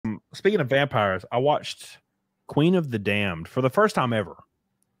speaking of vampires, I watched Queen of the Damned for the first time ever.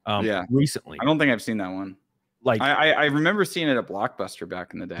 Recently. I don't think I've seen that one. Like I remember seeing it at Blockbuster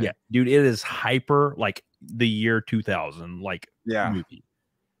back in the day. Yeah, dude, it is hyper like the year 2000 movie.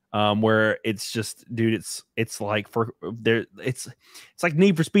 Where it's just, dude, it's like it's like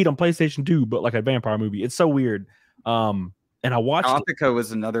Need for Speed on PlayStation 2, but like a vampire movie. It's so weird. And I watched Gothica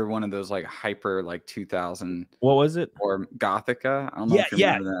was another one of those like hyper like 2000. What was it? Or Gothica? I don't know if you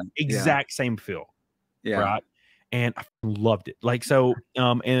remember that. Exact same feel. Yeah. Right. And I loved it. Like, so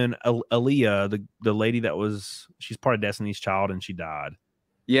and Aaliyah, the lady that she's part of Destiny's Child and she died.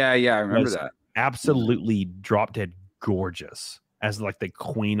 Yeah, I remember that. Absolutely drop dead gorgeous as like the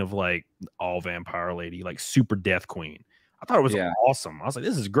queen of like all vampire lady, like super death queen. I thought it was awesome. I was like,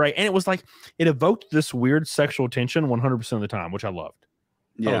 this is great. And it was like, it evoked this weird sexual tension 100% of the time, which I loved.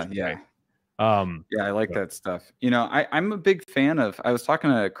 Yeah. I like that stuff. You know, I'm a big fan of, I was talking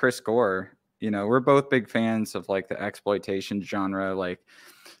to Chris Gore, you know, we're both big fans of like the exploitation genre, like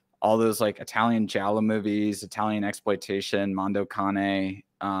all those like Italian giallo movies, Italian exploitation, Mondo Cane.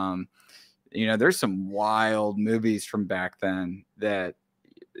 You know, there's some wild movies from back then that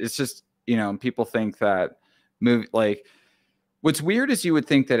it's just, you know, people think that like, what's weird is you would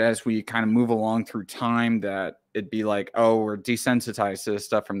think that as we kind of move along through time that it'd be like, oh, we're desensitized to this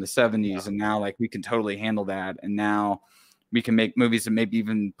stuff from the 70s and now like we can totally handle that. And now we can make movies that maybe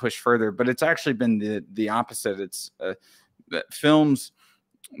even push further. But it's actually been the opposite. It's films,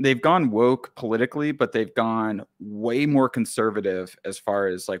 they've gone woke politically, but they've gone way more conservative as far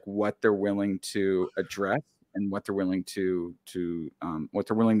as like what they're willing to address and what they're willing to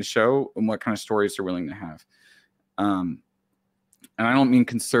show and what kind of stories they're willing to have. And I don't mean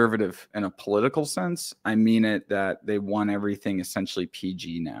conservative in a political sense. I mean it that they want everything essentially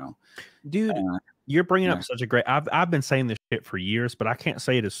PG now. Dude, you're bringing up such a great... I've been saying this shit for years, but I can't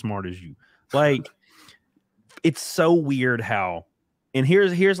say it as smart as you. Like, it's so weird how... And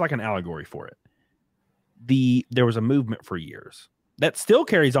here's like an allegory for it. There was a movement for years that still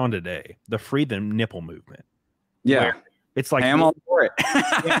carries on today. The Free the Nipple movement. Yeah. It's like, I'm all for it.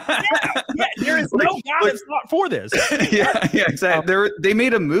 There is no guy that's not for this. Yeah, exactly. They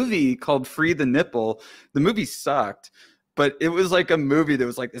made a movie called Free the Nipple. The movie sucked, but it was like a movie that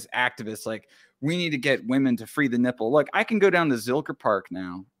was like this activist, like, we need to get women to free the nipple. Look, I can go down to Zilker Park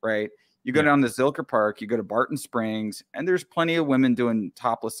now, right? You go down to Zilker Park, you go to Barton Springs, and there's plenty of women doing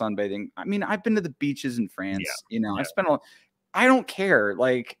topless sunbathing. I mean, I've been to the beaches in France, you know, I don't care.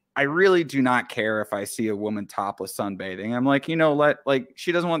 Like, I really do not care if I see a woman topless sunbathing. I'm like, you know, like,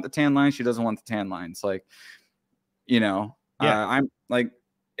 she doesn't want the tan lines. She doesn't want the tan lines. Like, you know, I'm like,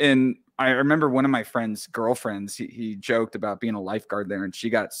 and I remember one of my friend's girlfriends, he joked about being a lifeguard there and she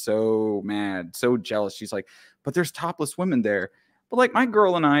got so mad, so jealous. She's like, but there's topless women there. But like my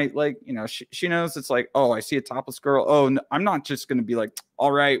girl and I, like, you know, she knows it's like, oh, I see a topless girl. Oh, no, I'm not just going to be like,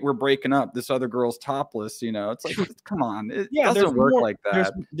 all right, we're breaking up. This other girl's topless. You know, it's like, come on. It doesn't work like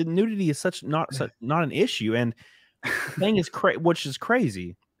that. The nudity is not an issue. And the thing is, which is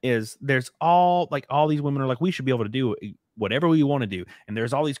crazy is there's all these women are like, we should be able to do whatever we want to do. And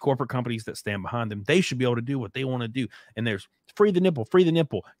there's all these corporate companies that stand behind them. They should be able to do what they want to do. And there's free the nipple, free the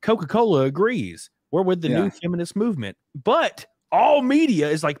nipple. Coca-Cola agrees. We're with the new feminist movement. But all media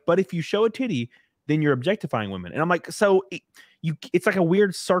is like, but if you show a titty, then you're objectifying women. And I'm like, so it's like a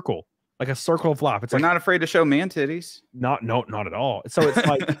weird circle, like a circle of life. It's not afraid to show man titties. Not at all. So it's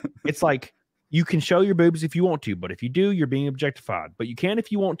like, it's like you can show your boobs if you want to, but if you do, you're being objectified. But you can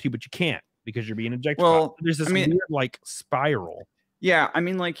if you want to, but you can't because you're being objectified. Well, there's this weird like spiral. Yeah, I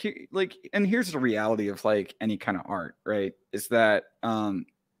mean, and here's the reality of like any kind of art, right? Is that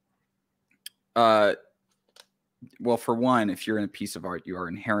well, for one, if you're in a piece of art, you are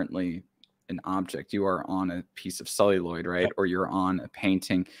inherently an object. You are on a piece of celluloid, right? Or you're on a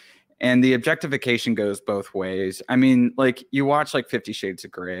painting. And the objectification goes both ways. I mean, like you watch like 50 Shades of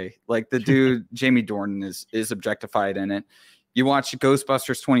Grey, like the dude, Jamie Dornan is objectified in it. You watch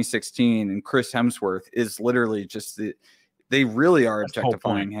Ghostbusters 2016 and Chris Hemsworth is literally just they really are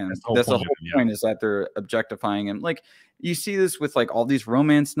objectifying him. That's the whole point is that they're objectifying him. Like you see this with like all these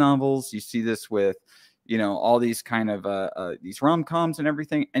romance novels. You see this with, you know, all these kind of these rom-coms and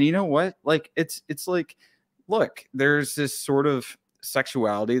everything. And you know what? Like it's like, look, there's this sort of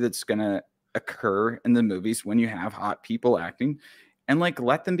sexuality that's going to occur in the movies when you have hot people acting, and like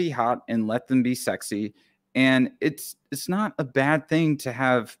let them be hot and let them be sexy. And it's not a bad thing to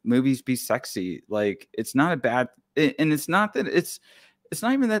have movies be sexy. Like it's not a bad, and it's not that it's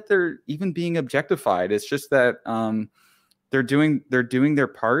not even that they're even being objectified. It's just that they're doing their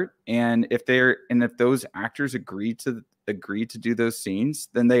part, and if those actors agree to agree to do those scenes,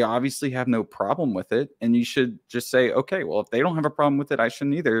 then they obviously have no problem with it. And you should just say, okay, well, if they don't have a problem with it, I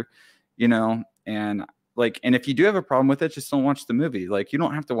shouldn't either, you know? And like, and if you do have a problem with it, just don't watch the movie. Like, you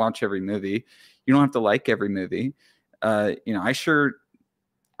don't have to watch every movie. You don't have to like every movie. You know, I sure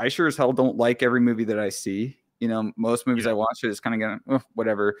as hell don't like every movie that I see. You know, most movies I watch, it's kind of going,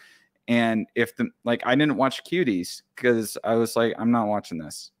 whatever. And if I didn't watch Cuties because I was like, I'm not watching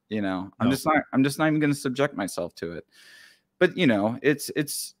this, you know, I'm just not even going to subject myself to it. But, you know, it's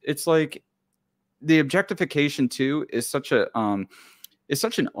like the objectification too is such an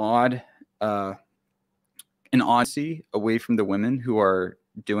odd, away from the women who are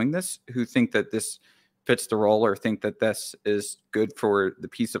doing this, who think that this fits the role or think that this is good for the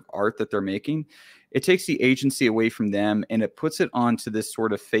piece of art that they're making. It takes the agency away from them and it puts it onto this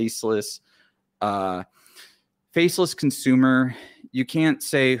sort of faceless consumer. You can't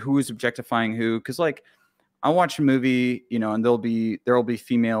say who is objectifying who, because like I watch a movie, you know, and there'll be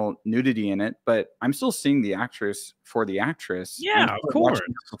female nudity in it, but I'm still seeing the actress for the actress. Yeah, of course. Watching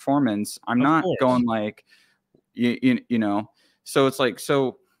the performance. I'm not going like, you know. So it's like,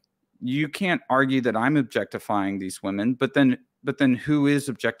 so you can't argue that I'm objectifying these women, but then who is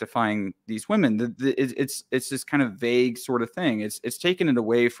objectifying these women? It's this kind of vague sort of thing. It's taking it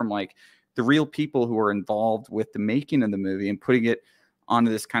away from like the real people who are involved with the making of the movie and putting it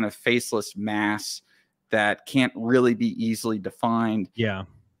onto this kind of faceless mass that can't really be easily defined. Yeah.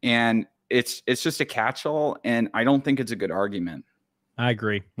 And it's just a catch-all, and I don't think it's a good argument. I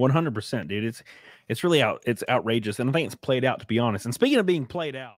agree 100%, dude. It's really it's outrageous, and I think it's played out, to be honest. And speaking of being played out,